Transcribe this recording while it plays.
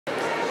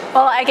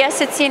Well, I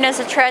guess it's seen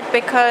as a threat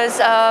because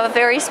a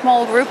very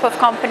small group of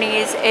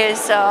companies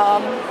is,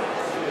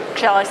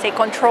 shall I say,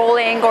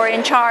 controlling or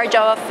in charge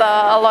of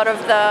a lot of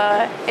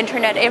the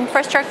internet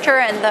infrastructure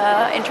and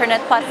the internet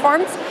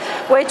platforms,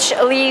 which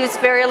leaves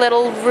very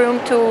little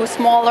room to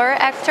smaller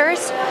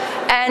actors.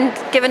 And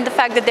given the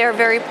fact that they're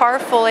very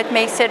powerful, it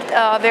makes it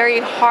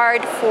very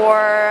hard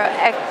for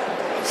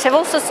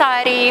civil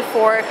society,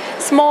 for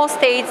small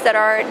states that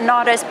are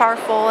not as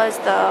powerful as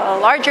the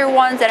larger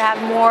ones that have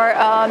more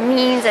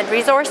means and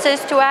resources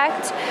to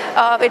act.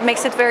 It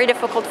makes it very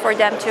difficult for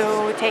them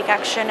to take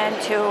action and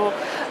to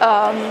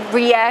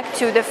react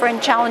to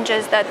different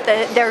challenges that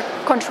their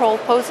control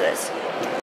poses.